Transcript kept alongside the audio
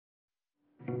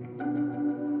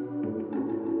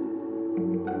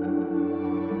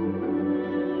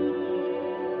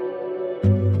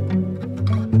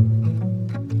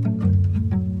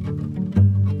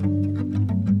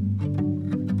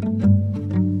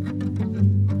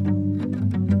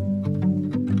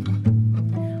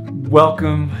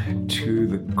Welcome to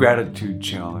the Gratitude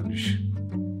Challenge.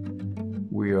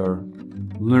 We are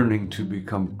learning to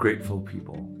become grateful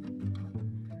people.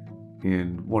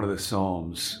 In one of the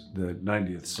Psalms, the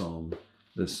 90th Psalm,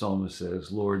 the psalmist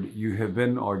says, "Lord, you have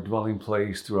been our dwelling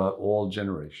place throughout all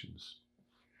generations.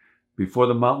 Before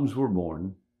the mountains were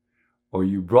born, or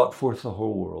you brought forth the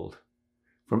whole world,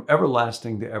 from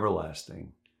everlasting to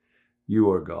everlasting, you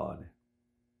are God."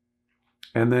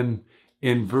 And then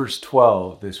in verse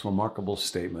 12, this remarkable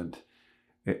statement,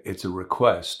 it's a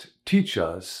request. Teach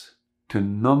us to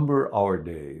number our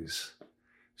days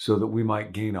so that we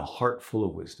might gain a heart full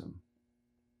of wisdom.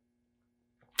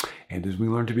 And as we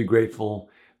learn to be grateful,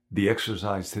 the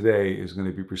exercise today is going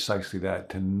to be precisely that,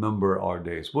 to number our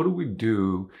days. What do we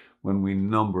do when we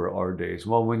number our days?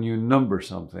 Well, when you number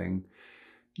something,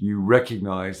 you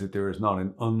recognize that there is not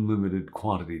an unlimited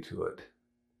quantity to it,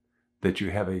 that you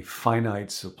have a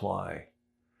finite supply.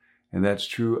 And that's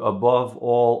true above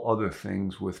all other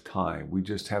things with time. We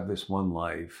just have this one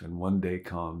life, and one day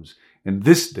comes. And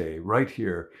this day, right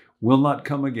here, will not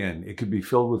come again. It could be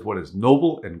filled with what is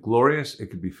noble and glorious. It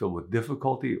could be filled with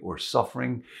difficulty or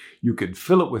suffering. You could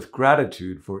fill it with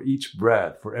gratitude for each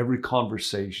breath, for every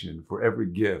conversation, for every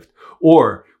gift,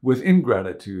 or with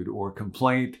ingratitude or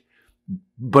complaint,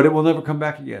 but it will never come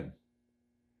back again.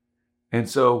 And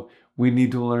so we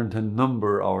need to learn to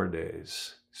number our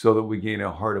days so that we gain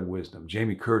a heart of wisdom.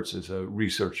 Jamie Kurtz is a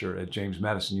researcher at James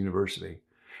Madison University.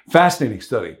 Fascinating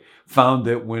study. Found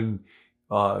that when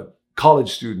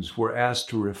college students were asked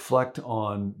to reflect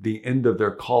on the end of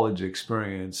their college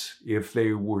experience, if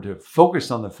they were to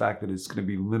focus on the fact that it's going to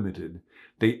be limited,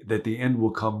 that the end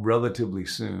will come relatively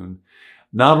soon,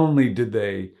 not only did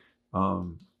they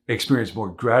experience more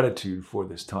gratitude for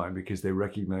this time because they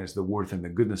recognized the worth and the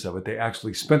goodness of it, they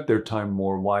actually spent their time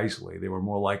more wisely. They were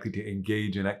more likely to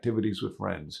engage in activities with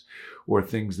friends or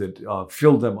things that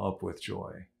filled them up with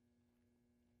joy.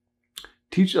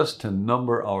 Teach us to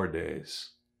number our days.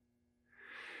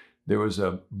 There was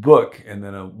a book and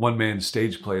then a one-man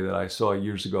stage play that I saw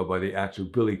years ago by the actor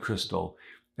Billy Crystal,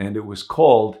 and it was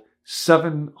called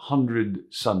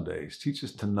 700 Sundays. Teach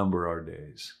us to number our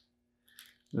days.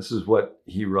 This is what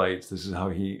he writes. This is how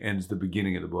he ends the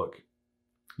beginning of the book.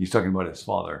 He's talking about his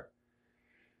father.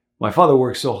 "My father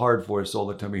worked so hard for us all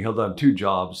the time. He held on 2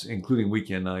 jobs, including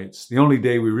weekend nights. The only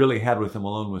day we really had with him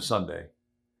alone was Sunday.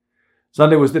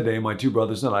 Sunday was the day my 2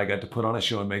 brothers and I got to put on a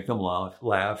show and make them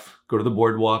laugh, go to the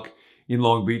boardwalk in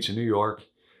Long Beach in New York,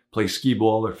 play skee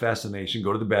ball or fascination,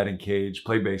 go to the batting cage,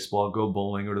 play baseball, go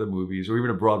bowling or to the movies, or even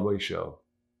a Broadway show.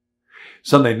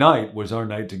 Sunday night was our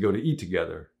night to go to eat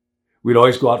together. We'd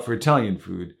always go out for Italian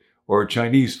food or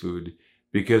Chinese food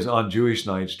because on Jewish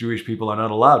nights, Jewish people are not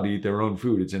allowed to eat their own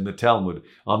food. It's in the Talmud.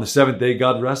 On the 7th day,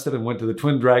 God rested and went to the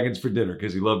Twin Dragons for dinner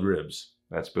because he loved ribs."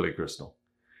 That's Billy Crystal.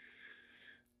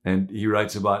 And he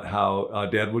writes about how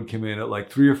Dad would come in at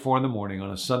like 3 or 4 in the morning on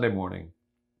a Sunday morning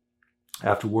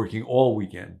after working all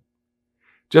weekend.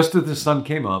 Just as the sun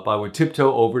came up, I would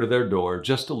tiptoe over to their door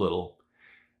just a little,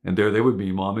 and there they would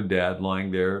be, Mom and Dad, lying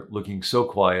there looking so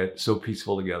quiet, so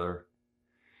peaceful together.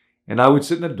 And I would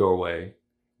sit in the doorway,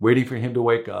 waiting for him to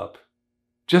wake up,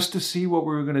 just to see what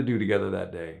we were going to do together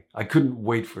that day. I couldn't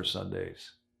wait for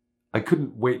Sundays. I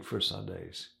couldn't wait for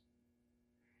Sundays.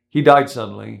 He died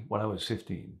suddenly when I was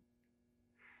 15.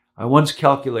 I once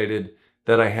calculated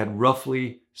that I had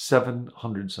roughly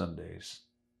 700 Sundays.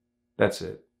 That's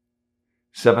it.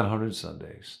 700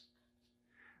 Sundays.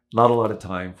 Not a lot of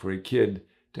time for a kid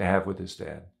to have with his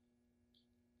dad.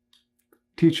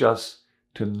 Teach us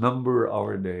to number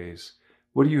our days.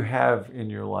 What do you have in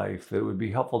your life that would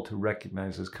be helpful to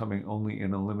recognize as coming only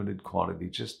in a limited quantity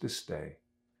just this day?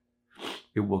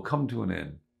 It will come to an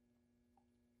end.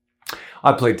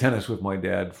 I played tennis with my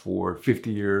dad for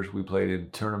 50 years. We played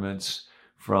in tournaments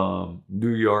from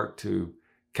New York to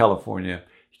California.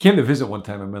 He came to visit one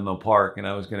time in Menlo Park, and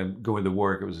I was going to go into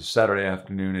work. It was a Saturday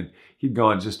afternoon, and he'd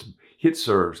gone just to hit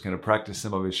serves, kind of practice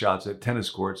some of his shots at tennis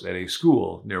courts at a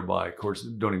school nearby, courts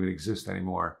that don't even exist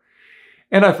anymore.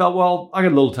 And I thought, well, I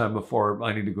got a little time before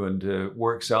I need to go into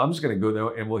work, so I'm just going to go there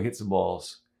and we'll hit some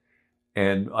balls.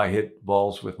 And I hit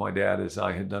balls with my dad as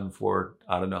I had done for,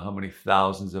 I don't know how many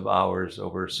thousands of hours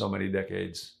over so many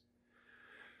decades.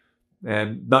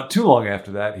 And not too long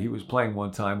after that, he was playing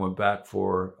one time, went back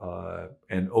for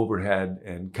an overhead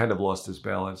and kind of lost his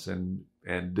balance and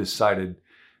decided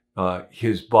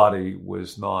his body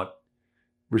was not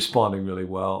responding really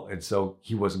well. And so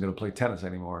he wasn't going to play tennis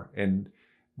anymore. And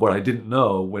what I didn't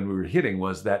know when we were hitting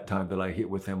was that time that I hit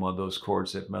with him on those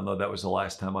courts at Menlo, that was the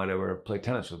last time I'd ever play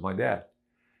tennis with my dad.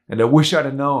 And I wish I'd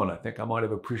have known. I think I might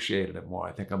have appreciated it more.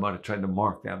 I think I might have tried to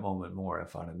mark that moment more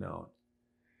if I'd have known.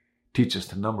 Teach us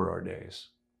to number our days.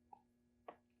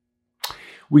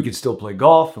 We could still play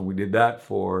golf, and we did that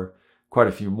for quite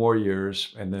a few more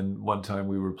years. And then one time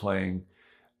we were playing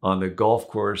on the golf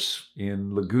course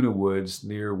in Laguna Woods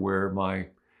near where my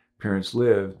parents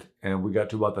lived. And we got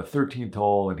to about the 13th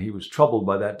hole, and he was troubled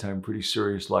by that time pretty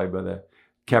seriously by the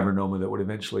cavernoma that would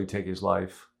eventually take his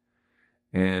life.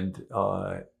 And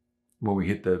when we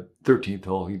hit the 13th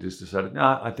hole, he just decided,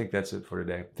 I think that's it for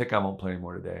today. I think I won't play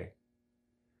anymore today.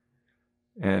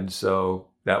 And so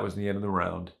that was the end of the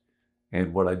round.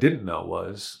 And what I didn't know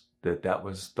was that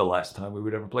was the last time we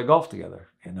would ever play golf together.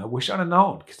 And I wish I'd have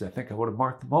known, because I think I would have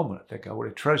marked the moment. I think I would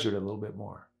have treasured it a little bit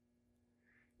more.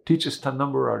 Teach us to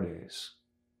number our days.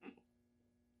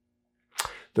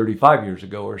 35 years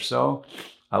ago or so,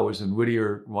 I was in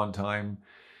Whittier one time,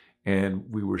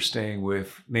 and we were staying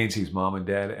with Nancy's mom and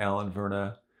dad, Alan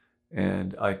Verna,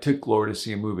 and I took Laura to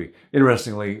see a movie.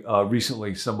 Interestingly,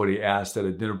 recently somebody asked at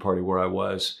a dinner party where I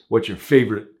was, what's your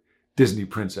favorite Disney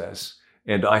princess?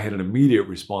 And I had an immediate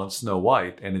response, Snow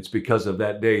White. And it's because of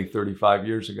that day 35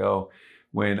 years ago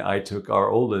when I took our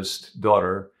oldest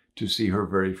daughter to see her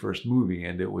very first movie.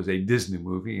 And it was a Disney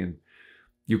movie. And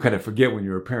you kind of forget when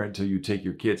you're a parent till you take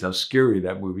your kids how scary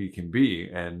that movie can be.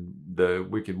 And the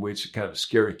Wicked Witch is kind of a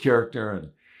scary character. And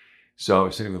so I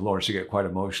was sitting with Laura. She got quite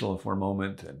emotional for a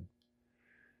moment.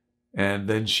 And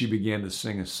then she began to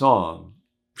sing a song,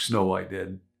 Snow White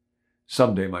did,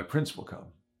 Someday My Prince Will Come.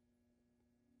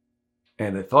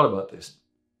 And I thought about this,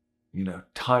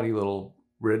 tiny little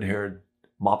red-haired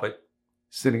moppet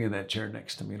sitting in that chair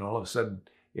next to me. And all of a sudden,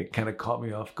 it kind of caught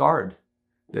me off guard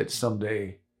that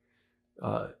someday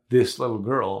this little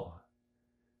girl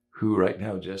who right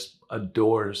now just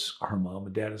adores her mom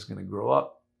and dad is going to grow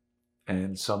up.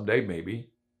 And someday,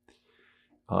 maybe,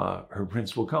 her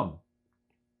prince will come.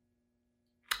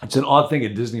 It's an odd thing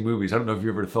in Disney movies. I don't know if you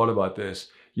ever thought about this.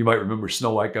 You might remember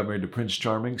Snow White got married to Prince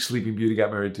Charming. Sleeping Beauty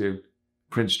got married to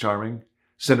Prince Charming.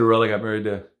 Cinderella got married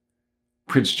to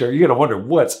Prince Charming. You got to wonder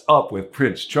what's up with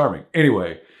Prince Charming.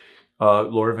 Anyway,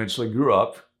 Laura eventually grew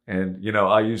up. And,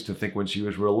 I used to think when she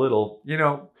was real little,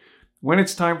 when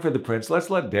it's time for the prince, let's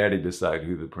let daddy decide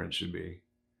who the prince should be.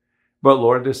 But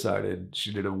Laura decided.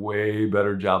 She did a way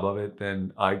better job of it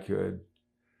than I could.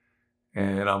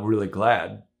 And I'm really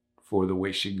glad for the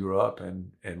way she grew up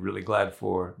and really glad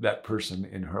for that person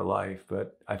in her life.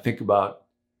 But I think about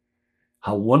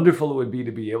how wonderful it would be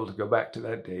to be able to go back to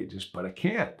that day, but I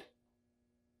can't.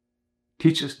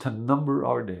 Teach us to number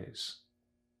our days.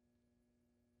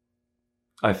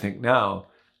 I think now,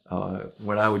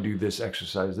 when I would do this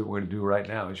exercise that we're going to do right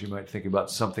now, is you might think about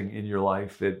something in your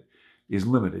life that is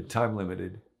limited, time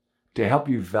limited, to help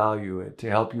you value it, to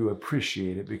help you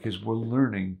appreciate it, because we're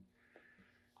learning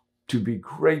to be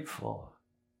grateful,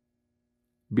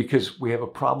 because we have a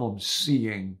problem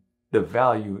seeing the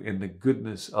value in the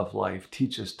goodness of life.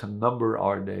 Teach us to number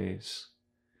our days.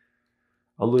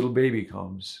 A little baby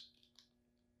comes,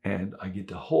 and I get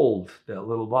to hold that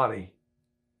little body.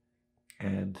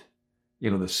 And,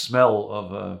 the smell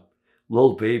of a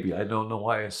little baby, I don't know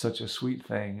why it's such a sweet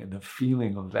thing. And the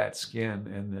feeling of that skin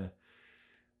and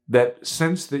that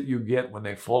sense that you get when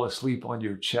they fall asleep on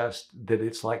your chest, that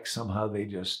it's like somehow they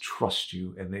just trust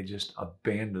you and they just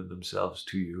abandon themselves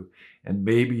to you. And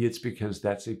maybe it's because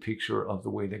that's a picture of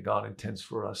the way that God intends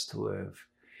for us to live.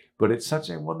 But it's such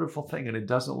a wonderful thing, and it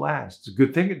doesn't last. It's a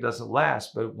good thing it doesn't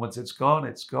last, but once it's gone,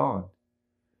 it's gone.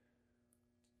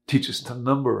 Teach us to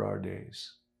number our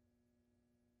days.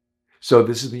 So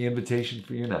this is the invitation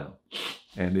for you now.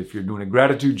 And if you're doing a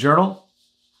gratitude journal,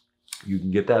 you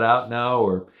can get that out now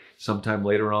or sometime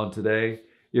later on today.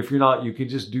 If you're not, you can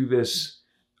just do this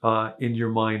in your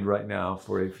mind right now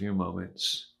for a few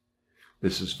moments.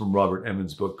 This is from Robert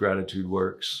Emmons' book, Gratitude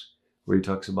Works, where he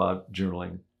talks about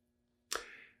journaling.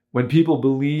 When people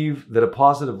believe that a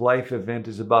positive life event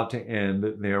is about to end,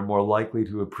 they are more likely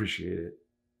to appreciate it.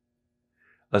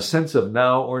 A sense of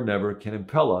now or never can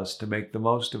impel us to make the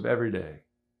most of every day.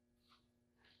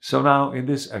 So now in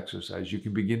this exercise, you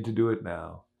can begin to do it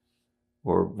now,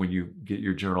 or when you get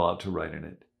your journal out to write in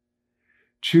it.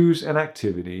 Choose an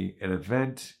activity, an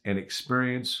event, an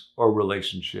experience, or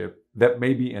relationship that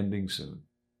may be ending soon.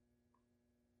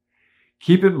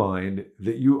 Keep in mind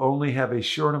that you only have a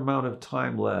short amount of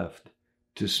time left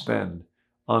to spend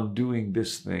on doing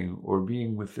this thing or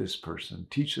being with this person.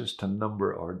 Teach us to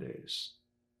number our days.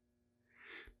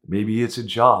 Maybe it's a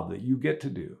job that you get to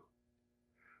do,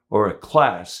 or a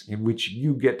class in which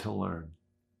you get to learn,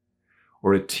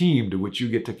 or a team to which you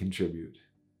get to contribute,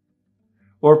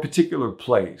 or a particular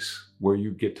place where you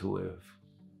get to live.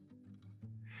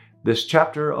 This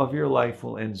chapter of your life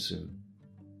will end soon.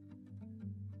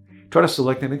 Try to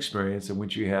select an experience in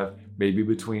which you have maybe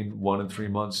between 1 and 3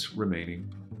 months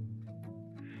remaining.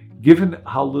 Given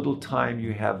how little time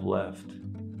you have left,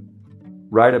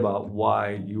 write about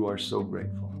why you are so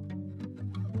grateful.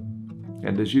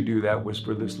 And as you do that,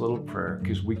 whisper this little prayer,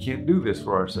 because we can't do this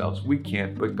for ourselves. We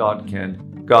can't, but God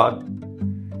can. God,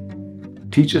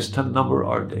 teach us to number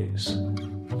our days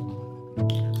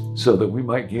so that we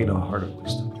might gain a heart of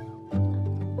wisdom.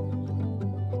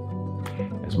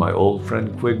 As my old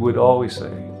friend Quig would always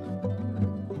say,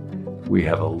 we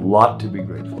have a lot to be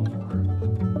grateful for.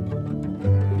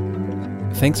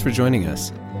 Thanks for joining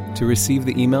us. To receive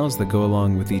the emails that go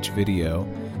along with each video,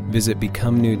 visit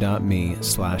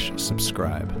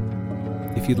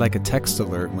becomenew.me/subscribe. If you'd like a text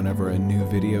alert whenever a new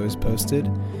video is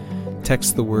posted,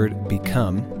 text the word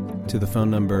BECOME to the phone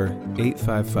number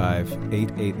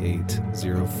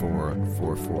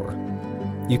 855-888-0444.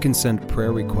 You can send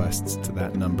prayer requests to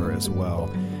that number as well.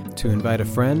 To invite a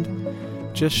friend,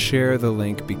 just share the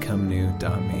link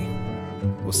becomenew.me.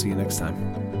 We'll see you next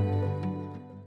time.